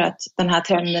höst. För att den här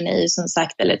trenden är ju som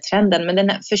sagt, eller trenden, men den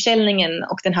här försäljningen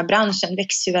och den här branschen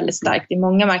växer ju väldigt starkt i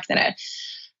många marknader.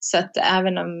 Så att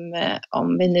även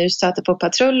om vi nu stöter på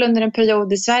patrull under en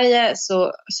period i Sverige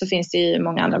så finns det ju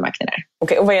många andra marknader.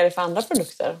 Okej, och vad är det för andra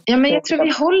produkter? Ja, men jag tror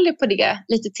vi håller på det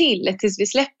lite tills vi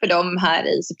släpper dem här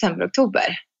i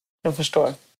september-oktober. Jag förstår.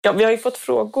 Ja, vi har ju fått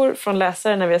frågor från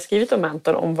läsare när vi har skrivit om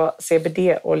Mentor om vad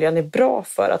CBD-oljan är bra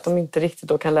för. Att de inte riktigt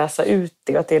då kan läsa ut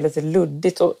det och att det är lite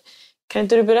luddigt. Och kan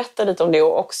inte du berätta lite om det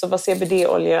och också vad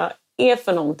CBD-olja är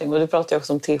för någonting? Och du pratar ju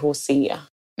också om THC.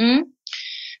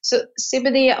 Så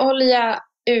CBD-olja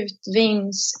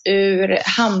utvinns ur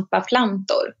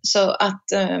hampaplantor. Så att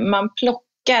man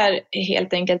plockar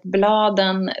helt enkelt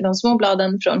de små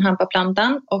bladen från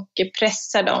hampaplantan och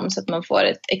pressar dem så att man får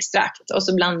ett extrakt. Och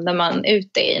så blandar man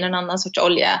ut det i någon annan sorts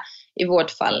olja, i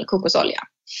vårt fall kokosolja.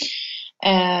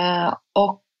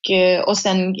 Och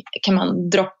sen kan man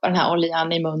droppa den här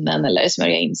oljan i munnen eller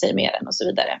smörja in sig med den och så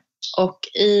vidare. Och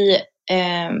i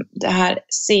det här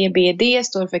CBD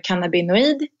står för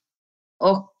cannabinoid.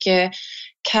 Och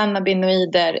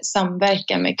cannabinoider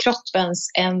samverkar med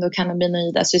kroppens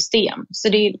endokannabinoida system. Så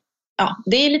det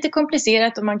är lite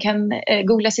komplicerat och man kan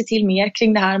googla sig till mer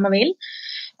kring det här om man vill.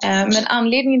 Men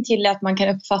anledningen till att man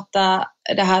kan uppfatta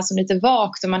det här som lite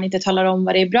vagt och man inte talar om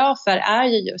vad det är bra för är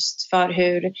ju just för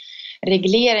hur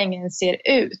regleringen ser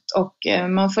ut. Och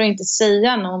man får inte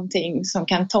säga någonting som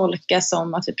kan tolkas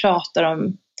som att vi pratar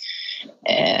om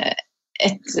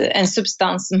en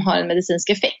substans som har en medicinsk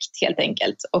effekt helt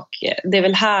enkelt. Och det är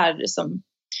väl här som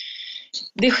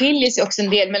det skiljer sig också en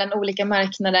del mellan olika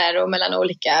marknader och mellan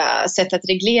olika sätt att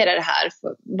reglera det här,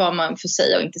 vad man får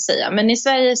säga och inte säga. Men i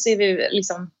Sverige så är vi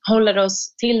håller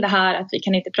oss till det här att man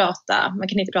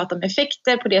kan inte prata om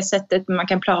effekter på det sättet, men man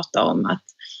kan prata om att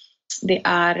det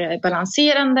är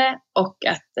balanserande och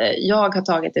att jag har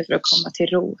tagit det för att komma till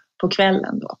ro på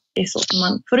kvällen då. Det är så som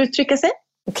man får uttrycka sig.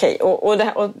 Okej,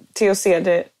 och THC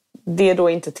det är då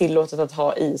inte tillåtet att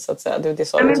ha i så att säga. Det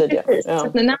sa du tidigare. Ja.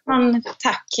 Så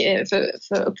tack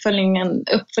för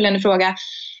uppföljande fråga.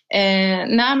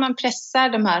 När man pressar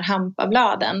de här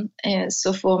hampabladen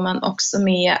så får man också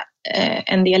med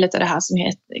en del av det här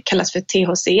som kallas för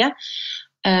THC.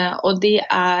 Och det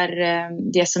är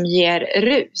det som ger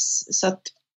rus. Så att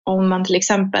om man till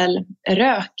exempel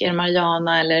röker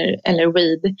marijuana eller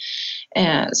weed,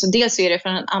 så dels är det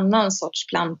från en annan sorts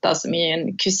planta som är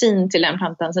en kusin till den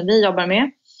plantan som vi jobbar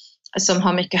med, som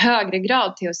har mycket högre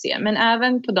grad THC. Men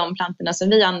även på de plantorna som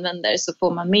vi använder så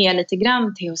får man med lite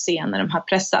grann THC när de här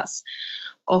pressas.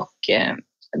 Och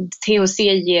THC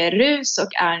ger rus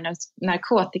och är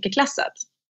narkotikaklassat.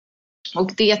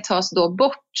 Och det tas då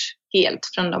bort helt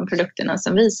från de produkterna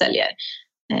som vi säljer.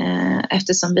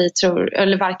 Eftersom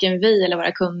varken vi eller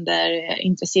våra kunder är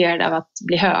intresserade av att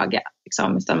bli höga,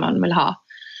 utan man vill ha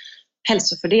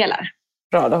hälsofördelar.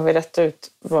 Bra, då har vi rätt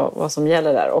ut vad som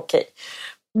gäller där. Okej.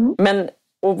 Men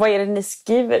och vad är det ni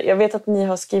skriver? Jag vet att ni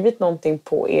har skrivit någonting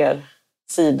på er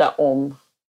sida om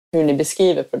hur ni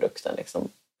beskriver produkten.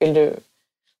 Vill du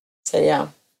säga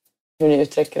hur ni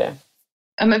uttrycker det?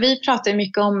 Ja, men vi pratar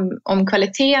mycket om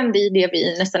kvaliteten, det är det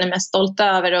vi nästan är mest stolta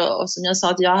över och som jag sa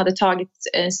att jag hade tagit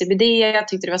CBD, jag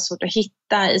tyckte det var svårt att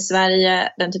hitta i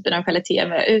Sverige den typen av kvalitet jag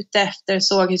var ute efter,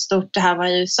 såg hur stort det här var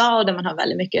i USA och där man har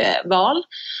väldigt mycket val.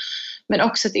 Men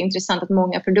också att det är intressant att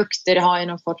många produkter har ju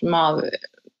någon form av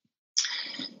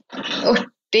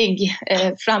örtig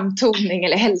framtoning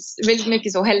eller väldigt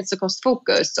mycket så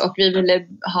hälsokostfokus, och vi ville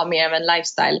ha mer av en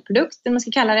lifestyle-produkt, eller man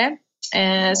ska kalla det.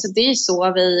 Så det är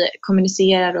så vi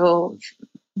kommunicerar och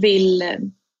vill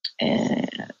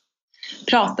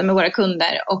prata med våra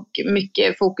kunder, och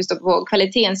mycket fokus på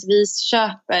kvaliteten. Så vi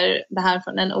köper det här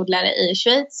från en odlare i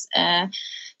Schweiz.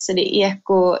 Så det är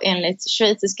eko enligt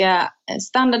schweiziska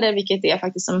standarder, vilket är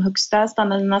faktiskt de högsta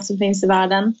standarderna som finns i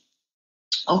världen.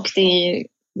 Och det är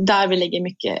där vi lägger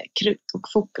mycket krut och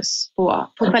fokus på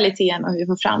kvaliteten och hur vi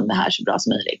får fram det här så bra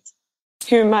som möjligt.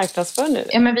 Hur marknadsför ni?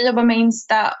 Ja, men vi jobbar med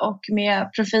Insta och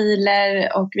med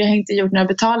profiler, och vi har inte gjort några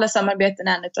betalda samarbeten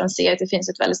än, utan ser att det finns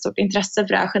ett väldigt stort intresse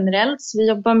för det här generellt. Så vi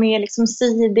jobbar med liksom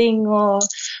seeding och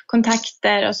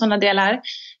kontakter och sådana delar.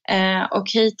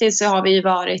 Och hittills så har vi ju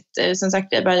varit, som sagt,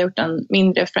 vi har bara gjort en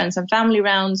mindre Friends and Family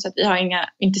round, så att vi har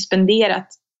inte spenderat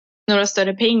några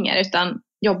större pengar, utan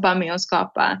jobbar med att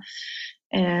skapa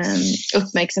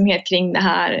uppmärksamhet kring det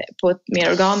här på ett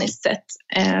mer organiskt sätt,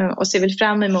 och ser väl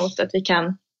fram emot att vi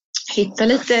kan hitta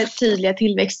lite tydliga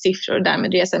tillväxtsiffror och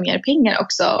därmed resa mer pengar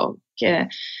också, och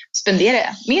spendera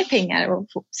mer pengar och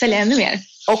sälja ännu mer.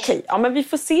 Okej, ja, men vi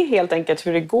får se helt enkelt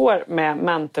hur det går med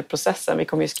mentorprocessen. Vi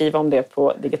kommer ju skriva om det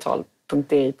på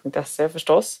digital.di.se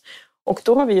förstås. Och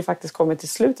då har vi ju faktiskt kommit till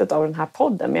slutet av den här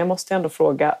podden, men jag måste ändå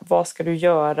fråga, vad ska du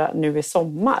göra nu i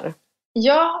sommar?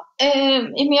 Ja,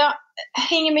 jag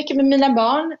hänger mycket med mina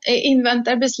barn,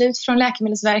 inväntar beslut från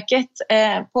Läkemedelsverket,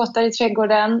 påtar i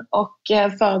trädgården och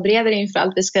förbereder inför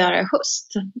allt vi ska göra i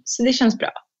höst. Så det känns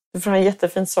bra. Du får ha en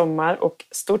jättefin sommar, och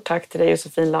stort tack till dig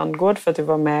Josefin Landgård för att du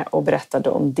var med och berättade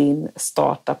om din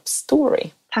startup story.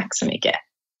 Tack så mycket.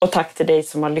 Och tack till dig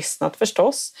som har lyssnat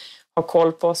förstås. Ha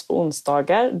koll på oss på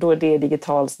onsdagar då det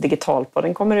Digitals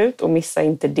Digitalpodden kommer ut, och missa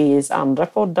inte DIs andra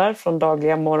poddar från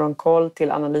dagliga morgonkoll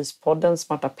till analyspodden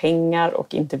Smarta pengar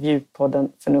och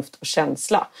intervjupodden Förnuft och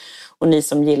känsla. Och ni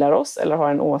som gillar oss eller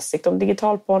har en åsikt om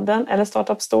Digitalpodden eller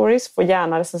Startup Stories får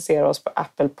gärna recensera oss på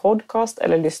Apple Podcast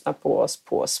eller lyssna på oss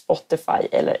på Spotify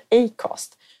eller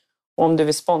Acast. Och om du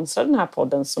vill sponsra den här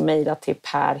podden så mejla till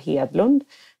Per Hedlund,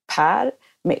 Per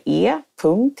med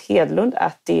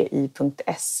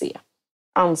e.hedlund@di.se.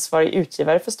 Ansvarig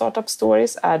utgivare för Startup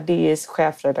Stories är DIs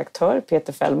chefredaktör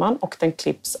Peter Fällman, och den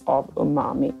klipps av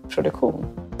Umami Produktion.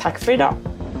 Tack för idag!